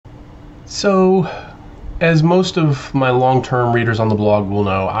So, as most of my long-term readers on the blog will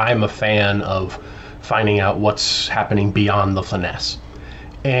know, I'm a fan of finding out what's happening beyond the Flanaess.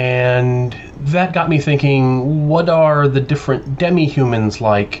 And that got me thinking, what are the different demi-humans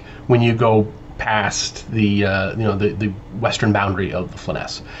like when you go past the the western boundary of the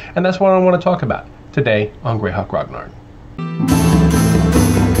Flanaess? And that's what I want to talk about today on Greyhawk Grognard.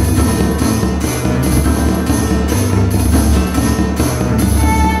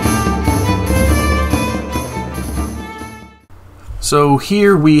 So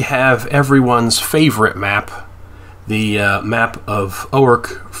here we have everyone's favorite map, the map of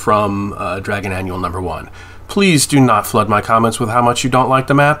Oerik from Dragon Annual #1. Please do not flood my comments with how much you don't like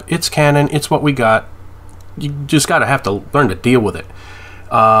the map. It's canon, it's what we got. You just gotta have to learn to deal with it.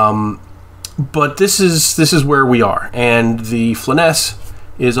 But this is where we are, and the Flanaess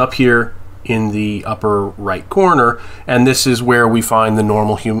is up here in the upper right corner, and this is where we find the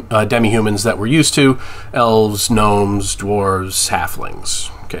normal demi-humans that we're used to: elves, gnomes, dwarves, halflings.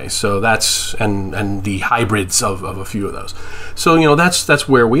 Okay, so that's and the hybrids of a few of those. So that's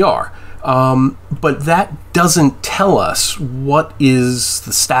where we are. But that doesn't tell us what is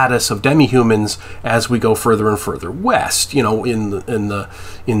the status of demi-humans as we go further and further west. In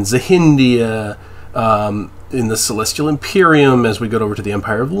Zahindia, in the Celestial Imperium, as we go over to the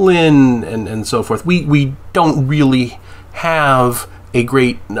Empire of Lynn, and so forth. We don't really have a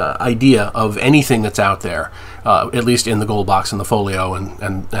great idea of anything that's out there, at least in the gold box and the folio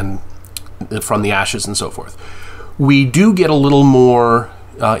and from the ashes and so forth. We do get a little more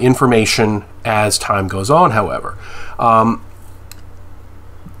information as time goes on, however,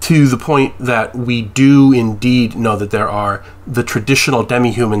 to the point that we do indeed know that there are the traditional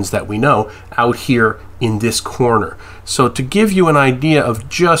demi-humans that we know out here in this corner. So to give you an idea of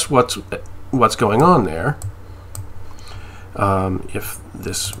just what's going on there, if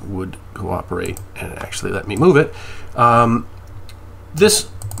this would cooperate and actually let me move it, this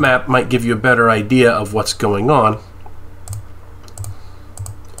map might give you a better idea of what's going on,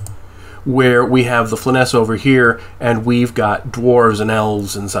 where we have the Flanaess over here, and we've got dwarves and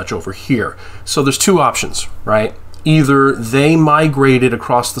elves and such over here. So there's two options, right? Either they migrated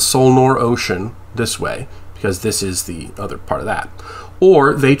across the Solnor Ocean this way, because this is the other part of that,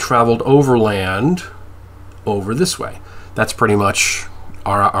 or they traveled overland over this way. That's pretty much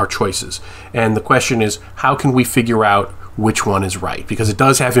our choices. And the question is, how can we figure out which one is right? Because it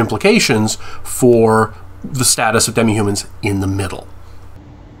does have implications for the status of demi-humans in the middle.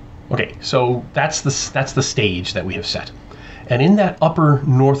 Okay, so that's the stage that we have set. And in that upper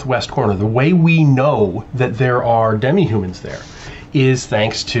northwest corner, the way we know that there are demi-humans there is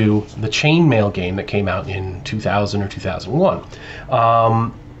thanks to the chainmail game that came out in 2000 or 2001.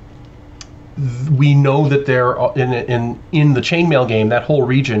 We know that there are, in the chainmail game, that whole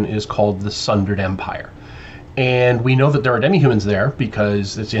region is called the Sundered Empire. And we know that there are demi-humans there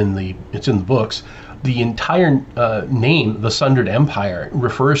because it's in the books. The entire name, the Sundered Empire,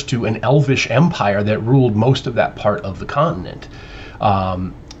 refers to an elvish empire that ruled most of that part of the continent.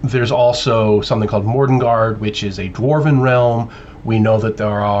 There's also something called Mordengard, which is a dwarven realm. We know that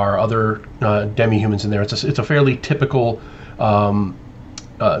there are other demi-humans in there. It's a fairly typical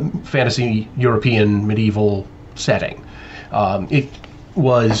fantasy European medieval setting. It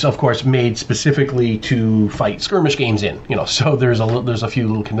was, of course, made specifically to fight skirmish games in. So there's a few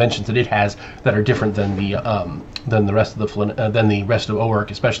little conventions that it has that are different than the rest of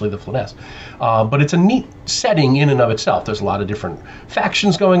Oerik, especially the Flanaess. But it's a neat setting in and of itself. There's a lot of different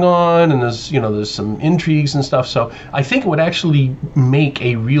factions going on, and there's some intrigues and stuff. So I think it would actually make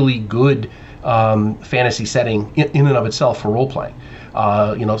a really good fantasy setting in and of itself for role playing.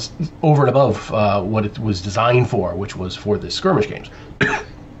 Over and above what it was designed for, which was for the skirmish games.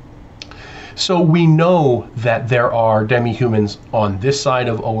 So we know that there are demi-humans on this side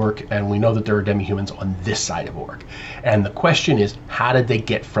of Oerik, and we know that there are demi-humans on this side of Oerik. And the question is, how did they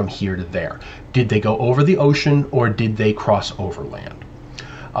get from here to there? Did they go over the ocean, or did they cross overland?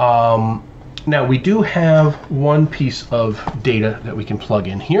 Now, we do have one piece of data that we can plug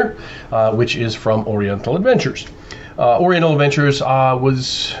in here, which is from Oriental Adventures. Oriental Adventures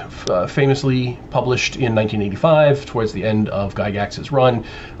was famously published in 1985, towards the end of Gygax's run.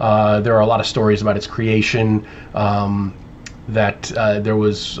 There are a lot of stories about its creation, that there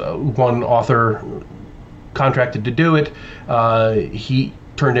was one author contracted to do it. He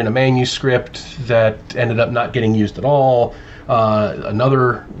turned in a manuscript that ended up not getting used at all.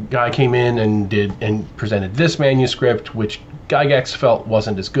 Another guy came in and presented this manuscript, which Gygax felt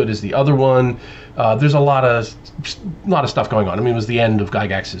wasn't as good as the other one. There's a lot of stuff going on. I mean, it was the end of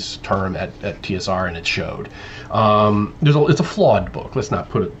Gygax's term at TSR, and it showed. It's a flawed book. Let's not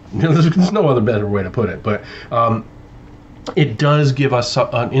put it. There's no other better way to put it. But it does give us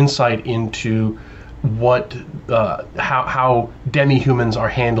an insight into how demi-humans are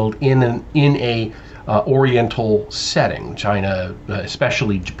handled in a Oriental setting, China,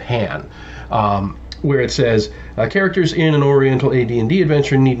 especially Japan, where it says characters in an Oriental AD&D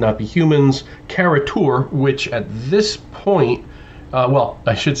adventure need not be humans. Caratur, which at this point,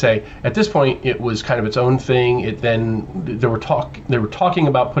 I should say at this point it was kind of its own thing. They were talking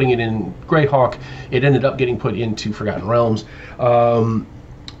about putting it in Greyhawk. It ended up getting put into Forgotten Realms.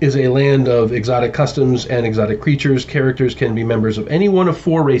 Is a land of exotic customs and exotic creatures. Characters can be members of any one of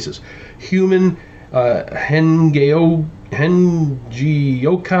 4 races: human, Hengyokai,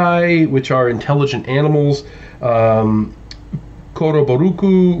 which are intelligent animals,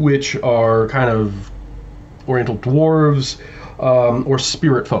 Koroboruku, which are kind of Oriental dwarves, or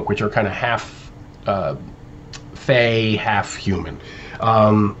spirit folk, which are kind of half fae, half human.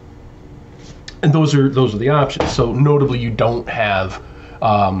 And those are the options. So notably, you don't have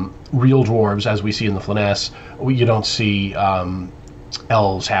real dwarves as we see in the Flanaess. You don't see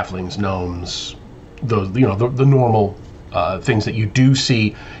elves, halflings, gnomes, those, the normal things that you do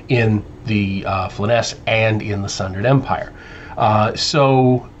see in the Flanaess and in the Sundered Empire.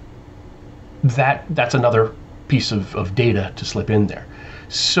 So that's another piece of data to slip in there.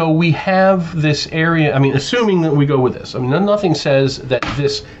 So we have this area, I mean, assuming that we go with this, I mean, nothing says that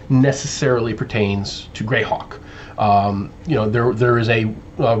this necessarily pertains to Greyhawk. There is a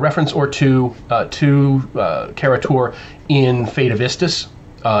reference or two to Caratur in Fate of Istis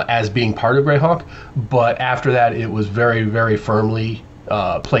as being part of Greyhawk, but after that it was very, very firmly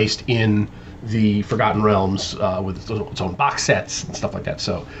placed in the Forgotten Realms with its own box sets and stuff like that.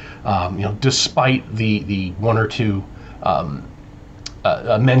 So, despite the 1 or 2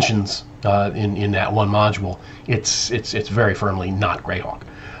 mentions in that one module, it's very firmly not Greyhawk.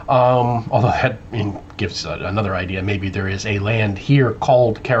 Although that gives another idea. Maybe there is a land here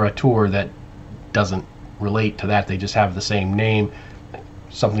called Caratur that doesn't relate to that. They just have the same name.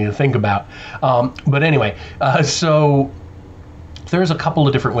 Something to think about. But anyway, so there's a couple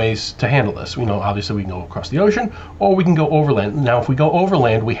of different ways to handle this. Obviously we can go across the ocean, or we can go overland. Now, if we go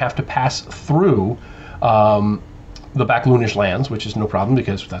overland, we have to pass through the Backloonish lands, which is no problem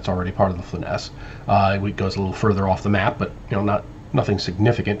because that's already part of the Flanaess. It goes a little further off the map, but nothing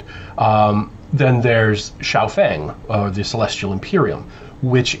significant. Then there's Shaofeng, or the Celestial Imperium,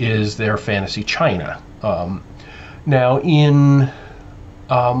 which is their fantasy China. Now, in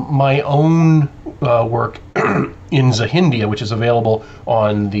my own work in Zahindia, which is available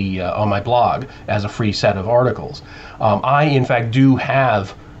on my blog as a free set of articles, I in fact do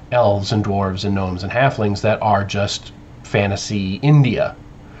have elves and dwarves and gnomes and halflings that are just fantasy India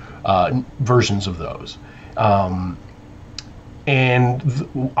versions of those.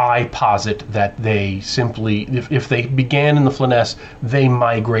 I posit that they simply, if they began in the Flanaess, they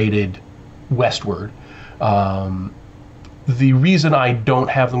migrated westward. The reason I don't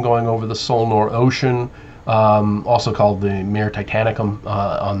have them going over the Solnor Ocean, also called the Mare Titanicum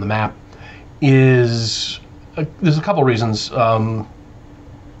on the map, is there's a couple reasons.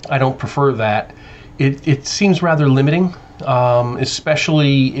 I don't prefer that. It seems rather limiting,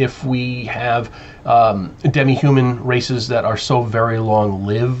 especially if we have demi-human races that are so very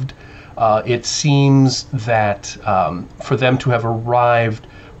long-lived. It seems that for them to have arrived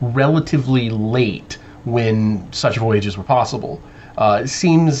relatively late when such voyages were possible, it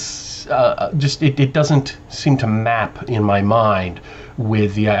seems it doesn't seem to map in my mind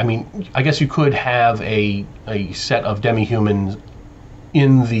with the. I mean, I guess you could have a set of demi-humans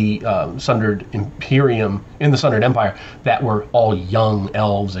in the Sundered Imperium, in the Sundered Empire, that were all young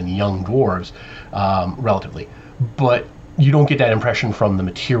elves and young dwarves, relatively, but you don't get that impression from the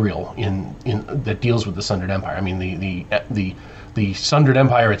material in that deals with the Sundered Empire. I mean, the Sundered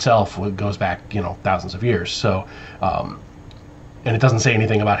Empire itself goes back, thousands of years. So, and it doesn't say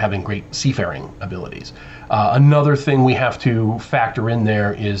anything about having great seafaring abilities. Another thing we have to factor in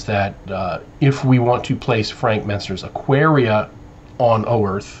there is that if we want to place Frank Menster's Aquaria on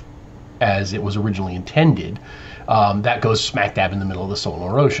Oearth, as it was originally intended, that goes smack dab in the middle of the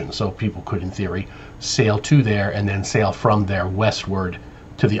Solnor Ocean. So people could, in theory, sail to there and then sail from there westward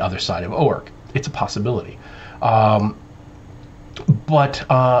to the other side of Oerik. It's a possibility. But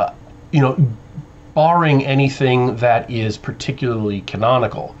barring anything that is particularly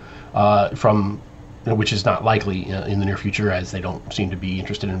canonical, which is not likely in the near future, as they don't seem to be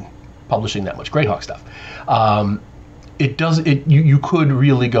interested in publishing that much Greyhawk stuff, you could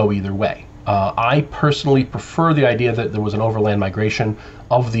really go either way. I personally prefer the idea that there was an overland migration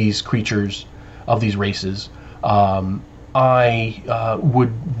of these creatures, of these races. I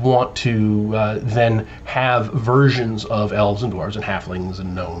would want to then have versions of elves and dwarves and halflings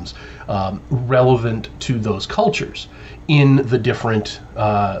and gnomes relevant to those cultures in the different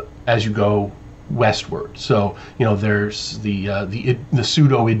as you go westward. So there's the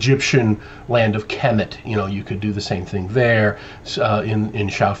pseudo-Egyptian land of Kemet. You could do the same thing there. In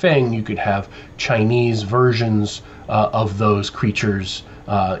Xiaofeng, you could have Chinese versions of those creatures,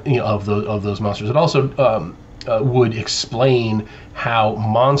 of those monsters. It also would explain how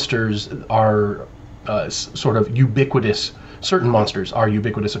monsters are sort of ubiquitous. Certain monsters are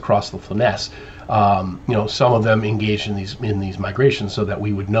ubiquitous across the Flanaess. Some of them engage in these migrations, so that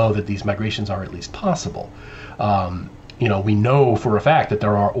we would know that these migrations are at least possible. We know for a fact that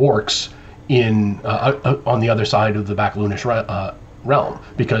there are orcs on the other side of the Bakalunish realm,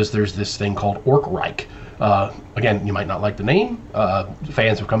 because there's this thing called Oerik. Again, you might not like the name.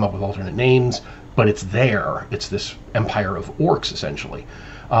 Fans have come up with alternate names, but it's there. It's this empire of orcs, essentially.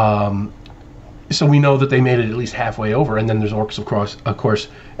 So we know that they made it at least halfway over, and then there's orcs, of course,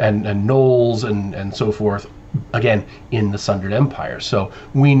 and gnolls and so forth, again, in the Sundered Empire. So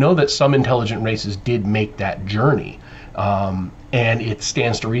we know that some intelligent races did make that journey, and it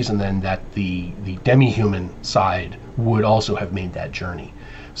stands to reason then that the demi-human side would also have made that journey.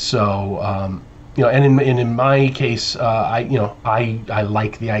 So and in my case, I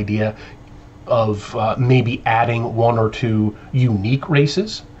like the idea of maybe adding one or two unique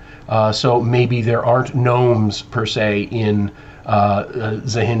races. So maybe there aren't gnomes per se in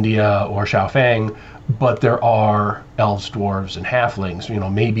Zahindia or Xiaofeng, but there are elves, dwarves, and halflings.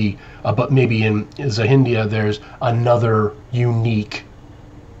 But maybe in Zahindia there's another unique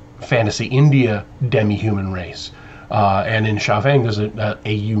Fantasy India demi-human race, and in Xiaofeng there's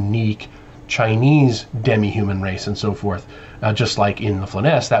a unique Chinese demi-human race, and so forth. Just like in the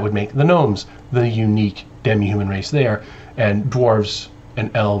Flanaess, that would make the gnomes the unique demi-human race there, and dwarves and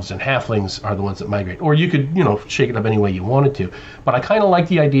elves and halflings are the ones that migrate. Or you could, shake it up any way you wanted to. But I kind of like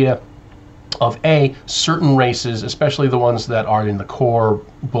the idea of certain races, especially the ones that are in the core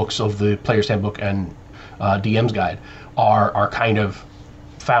books of the Player's Handbook and DM's Guide, are kind of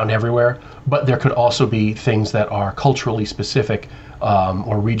found everywhere. But there could also be things that are culturally specific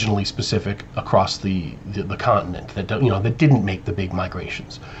or regionally specific across the continent that that didn't make the big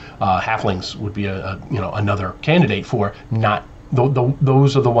migrations. Halflings would be another candidate for not.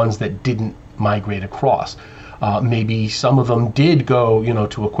 Those are the ones that didn't migrate across. Maybe some of them did go,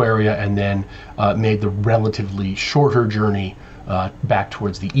 to Aquaria and then made the relatively shorter journey back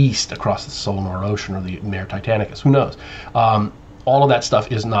towards the east across the Solnor Ocean or the Mare Titanicus. Who knows? All of that stuff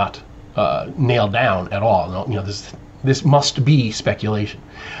is not nailed down at all. This must be speculation.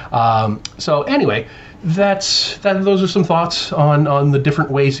 So anyway, those are some thoughts on the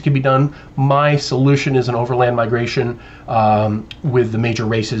different ways it can be done. My solution is an overland migration with the major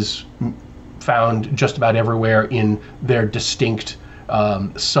races found just about everywhere in their distinct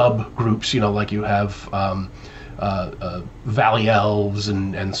subgroups. Like you have valley elves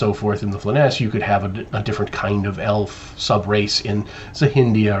and so forth in the Flanaess. You could have a different kind of elf subrace in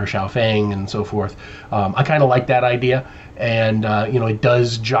Zahindia or Xiaofeng and so forth. I kind of like that idea. And, it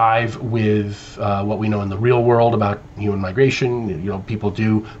does jive with what we know in the real world about human migration. People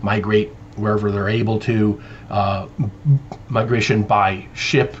do migrate wherever they're able to. Migration by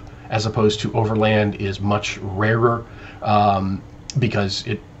ship as opposed to overland is much rarer because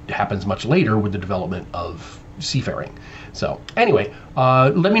it happens much later with the development of seafaring. So anyway,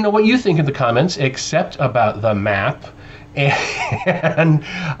 let me know what you think in the comments, except about the map. And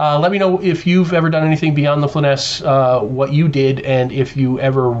let me know if you've ever done anything beyond the Flanaess, what you did, and if you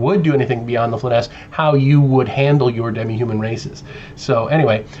ever would do anything beyond the Flanaess, how you would handle your demi-human races. So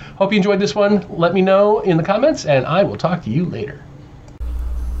anyway, hope you enjoyed this one. Let me know in the comments, and I will talk to you later.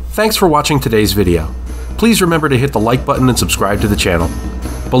 Thanks for watching today's video. Please remember to hit the like button and subscribe to the channel.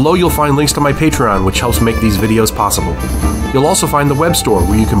 Below you'll find links to my Patreon, which helps make these videos possible. You'll also find the web store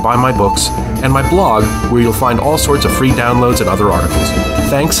where you can buy my books, and my blog where you'll find all sorts of free downloads and other articles.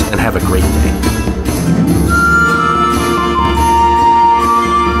 Thanks, and have a great day.